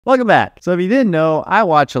Welcome back. So if you didn't know, I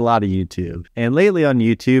watch a lot of YouTube. And lately on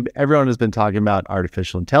YouTube, everyone has been talking about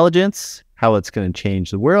artificial intelligence, how it's going to change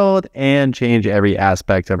the world and change every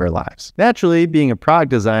aspect of our lives. Naturally, being a product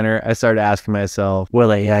designer, I started asking myself,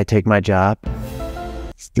 will AI take my job?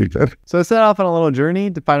 Stupid. So I set off on a little journey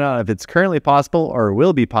to find out if it's currently possible or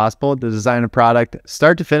will be possible to design a product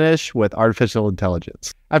start to finish with artificial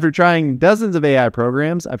intelligence. After trying dozens of AI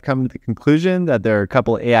programs, I've come to the conclusion that there are a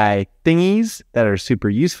couple AI thingies that are super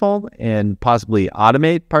useful and possibly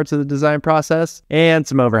automate parts of the design process, and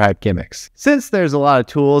some overhyped gimmicks. Since there's a lot of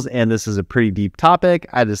tools and this is a pretty deep topic,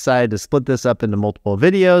 I decided to split this up into multiple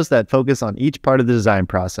videos that focus on each part of the design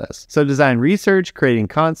process. So design research, creating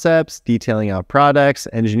concepts, detailing out products,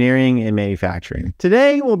 engineering, and manufacturing.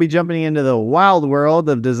 Today, we'll be jumping into the wild world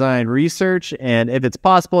of design research and if it's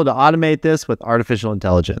possible to automate this with artificial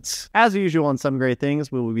intelligence. As usual on Some Great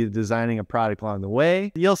Things, we will be designing a product along the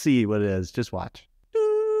way. You'll see what it is. Just watch.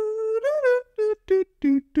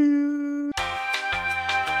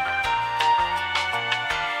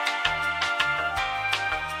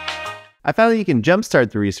 I found that you can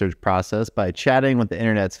jumpstart the research process by chatting with the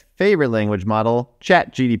internet's favorite language model,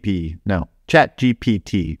 ChatGPT.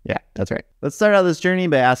 Yeah, that's right. Let's start out this journey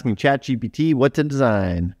by asking ChatGPT what to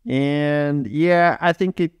design. And yeah, I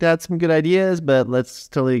think it got some good ideas, but let's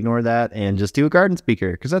totally ignore that and just do a garden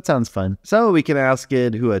speaker because that sounds fun. So we can ask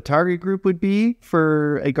it who a target group would be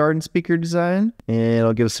for a garden speaker design. And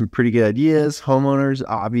it'll give us some pretty good ideas. Homeowners,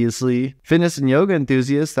 obviously. Fitness and yoga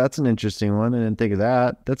enthusiasts, that's an interesting one. I didn't think of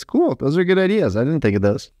that. That's cool. Those are good ideas. I didn't think of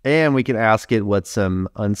those. And we can ask it what some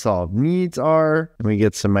unsolved needs are. And we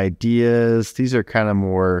get some ideas. These are kind of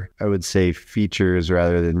more, I would say, features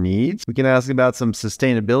rather than needs. We can ask about some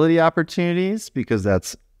sustainability opportunities because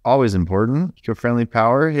that's always important. Eco-friendly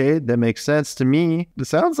power, hey, that makes sense to me. It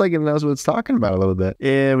sounds like it knows what it's talking about a little bit.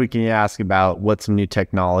 And we can ask about what some new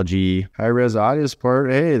technology, high-res audio support,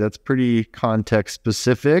 hey, that's pretty context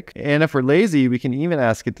specific. And if we're lazy, we can even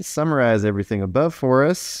ask it to summarize everything above for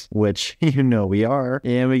us, which you know we are.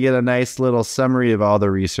 And we get a nice little summary of all the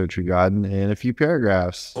research we've gotten in a few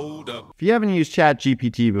paragraphs. Hold up. If you haven't used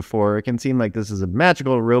ChatGPT before, it can seem like this is a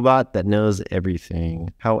magical robot that knows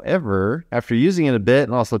everything. However, after using it a bit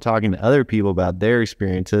and also talking to other people about their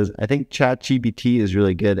experiences, I think ChatGPT is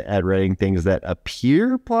really good at writing things that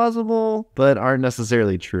appear plausible, but aren't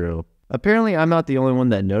necessarily true. Apparently, I'm not the only one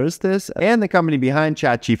that noticed this, and the company behind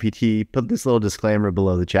ChatGPT put this little disclaimer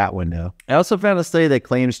below the chat window. I also found a study that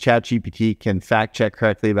claims ChatGPT can fact check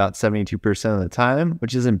correctly about 72% of the time,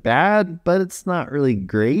 which isn't bad, but it's not really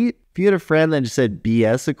great. If you had a friend that just said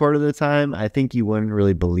BS a quarter of the time, I think you wouldn't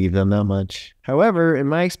really believe them that much. However, in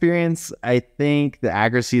my experience, I think the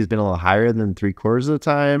accuracy has been a little higher than 3/4 of the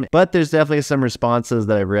time, but there's definitely some responses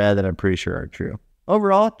that I've read that I'm pretty sure are true.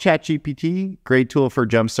 Overall, ChatGPT, great tool for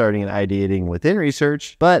jumpstarting and ideating within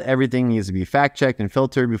research, but everything needs to be fact-checked and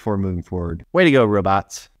filtered before moving forward. Way to go,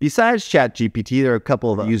 robots. Besides ChatGPT, there are a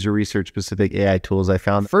couple of user research-specific AI tools I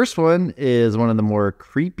found. The first one is one of the more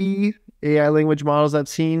creepy AI language models I've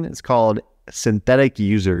seen. It's called synthetic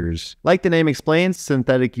users. Like the name explains,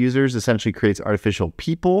 synthetic users essentially creates artificial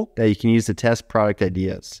people that you can use to test product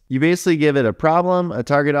ideas. You basically give it a problem, a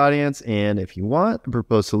target audience, and if you want, a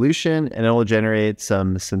proposed solution, and it will generate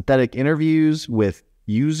some synthetic interviews with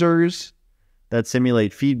users that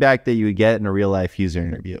simulate feedback that you would get in a real life user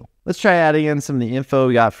interview. Let's try adding in some of the info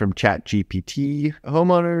we got from ChatGPT.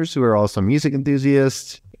 Homeowners who are also music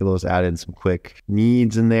enthusiasts. Let's add in some quick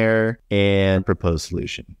needs in there and proposed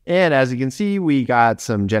solution. And as you can see, we got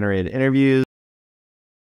some generated interviews.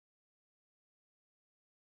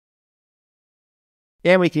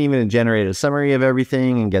 And we can even generate a summary of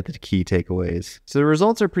everything and get the key takeaways. So the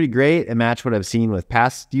results are pretty great and match what I've seen with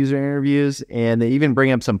past user interviews. And they even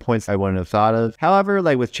bring up some points I wouldn't have thought of. However,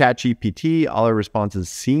 like with ChatGPT, all our responses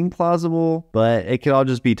seem plausible, but it could all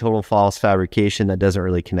just be total false fabrication that doesn't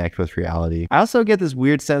really connect with reality. I also get this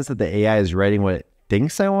weird sense that the AI is writing what it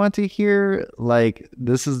thinks I want to hear. Like,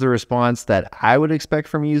 this is the response that I would expect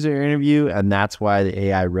from a user interview, and that's why the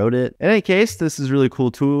AI wrote it. In any case, this is a really cool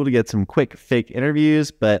tool to get some quick fake interviews,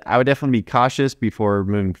 but I would definitely be cautious before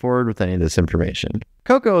moving forward with any of this information.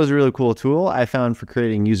 Coco is a really cool tool I found for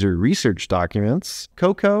creating user research documents.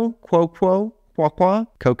 Coco,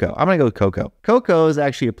 Coco. I'm going to go with Coco. Coco is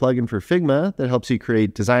actually a plugin for Figma that helps you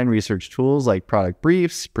create design research tools like product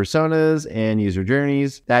briefs, personas, and user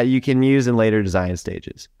journeys that you can use in later design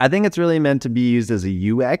stages. I think it's really meant to be used as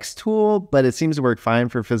a UX tool, but it seems to work fine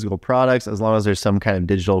for physical products as long as there's some kind of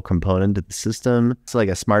digital component to the system. It's like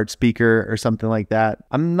a smart speaker or something like that.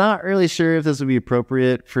 I'm not really sure if this would be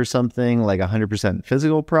appropriate for something like 100%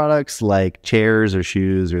 physical products like chairs or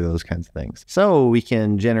shoes or those kinds of things. So we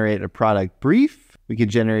can generate a product brief, we could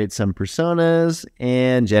generate some personas,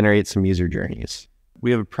 and generate some user journeys. We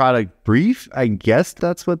have a product brief. I guess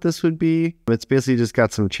that's what this would be. It's basically just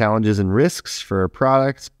got some challenges and risks for our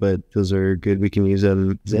products, but those are good. We can use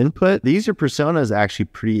them as input. The user persona is actually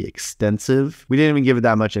pretty extensive. We didn't even give it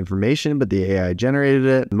that much information, but the AI generated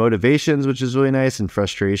it. Motivations, which is really nice, and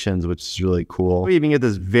frustrations, which is really cool. We even get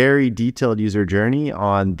this very detailed user journey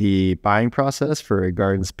on the buying process for a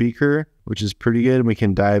garden speaker, which is pretty good. We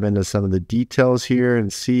can dive into some of the details here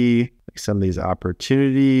and see some of these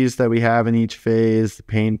opportunities that we have in each phase, the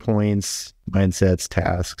pain points, mindsets,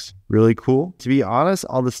 tasks. Really cool. To be honest,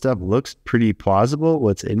 all this stuff looks pretty plausible,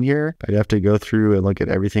 what's in here. I'd have to go through and look at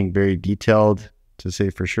everything very detailed to say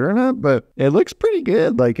for sure or not, but it looks pretty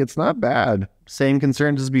good. Like, it's not bad. Same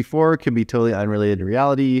concerns as before, could be totally unrelated to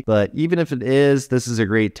reality, but even if it is, this is a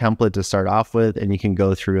great template to start off with, and you can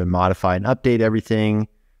go through and modify and update everything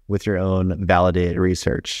with your own validated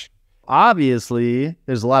research. Obviously,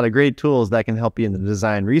 there's a lot of great tools that can help you in the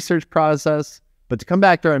design research process. But to come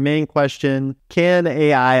back to our main question, can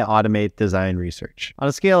AI automate design research? On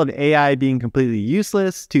a scale of AI being completely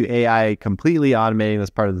useless to AI completely automating this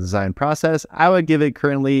part of the design process, I would give it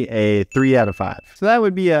currently a 3 out of 5. So that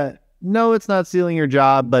would be a no, it's not stealing your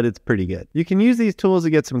job, but it's pretty good. You can use these tools to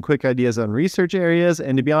get some quick ideas on research areas,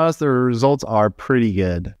 and to be honest, the results are pretty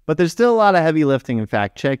good. But there's still a lot of heavy lifting and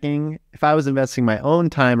fact checking. If I was investing my own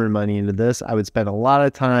time or money into this, I would spend a lot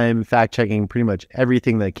of time fact checking pretty much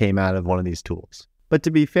everything that came out of one of these tools. But to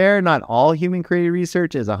be fair, not all human-created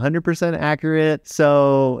research is 100% accurate,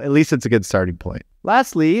 so at least it's a good starting point.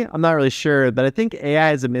 Lastly, I'm not really sure, but I think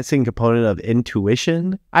AI is a missing component of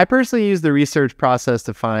intuition. I personally use the research process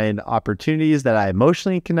to find opportunities that I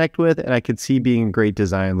emotionally connect with and I could see being a great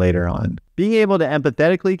design later on. Being able to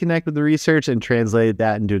empathetically connect with the research and translate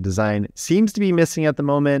that into a design seems to be missing at the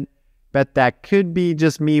moment, but that could be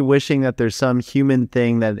just me wishing that there's some human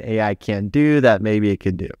thing that AI can't do that maybe it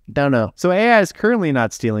could do. Don't know. So AI is currently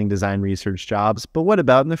not stealing design research jobs, but what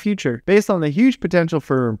about in the future? Based on the huge potential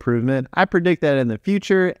for improvement, I predict that in the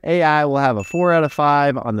future, AI will have a 4 out of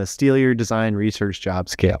 5 on the steal your design research job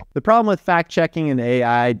scale. The problem with fact-checking in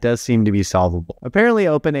AI does seem to be solvable. Apparently,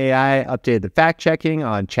 OpenAI updated the fact-checking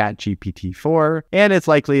on ChatGPT-4, and it's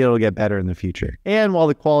likely it'll get better in the future. And while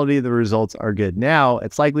the quality of the results are good now,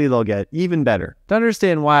 it's likely they'll get even better. To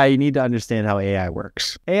understand why, you need to understand how AI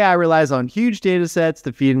works. AI relies on huge data sets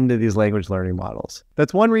to feed into these language learning models.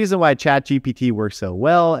 That's one reason why ChatGPT works so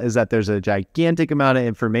well, is that there's a gigantic amount of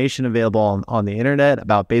information available on the internet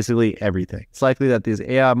about basically everything. It's likely that these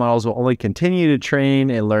AI models will only continue to train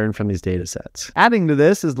and learn from these data sets. Adding to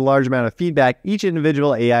this is the large amount of feedback each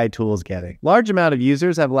individual AI tool is getting. Large amount of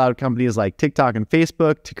users have allowed companies like TikTok and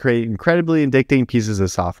Facebook to create incredibly addicting pieces of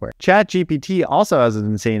software. ChatGPT also has an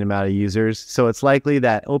insane amount of users, so it's likely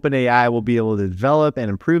that OpenAI will be able to develop and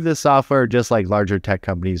improve this software just like larger tech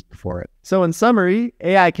companies before it. So in summary,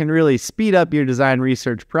 AI can really speed up your design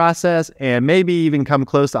research process and maybe even come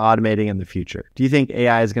close to automating in the future. Do you think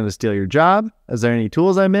AI is going to steal your job? Is there any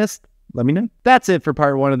tools I missed? Let me know. That's it for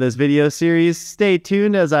part 1 of this video series. Stay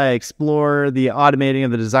tuned as I explore the automating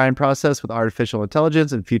of the design process with artificial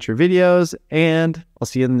intelligence in future videos, and I'll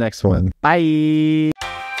see you in the next one. Bye!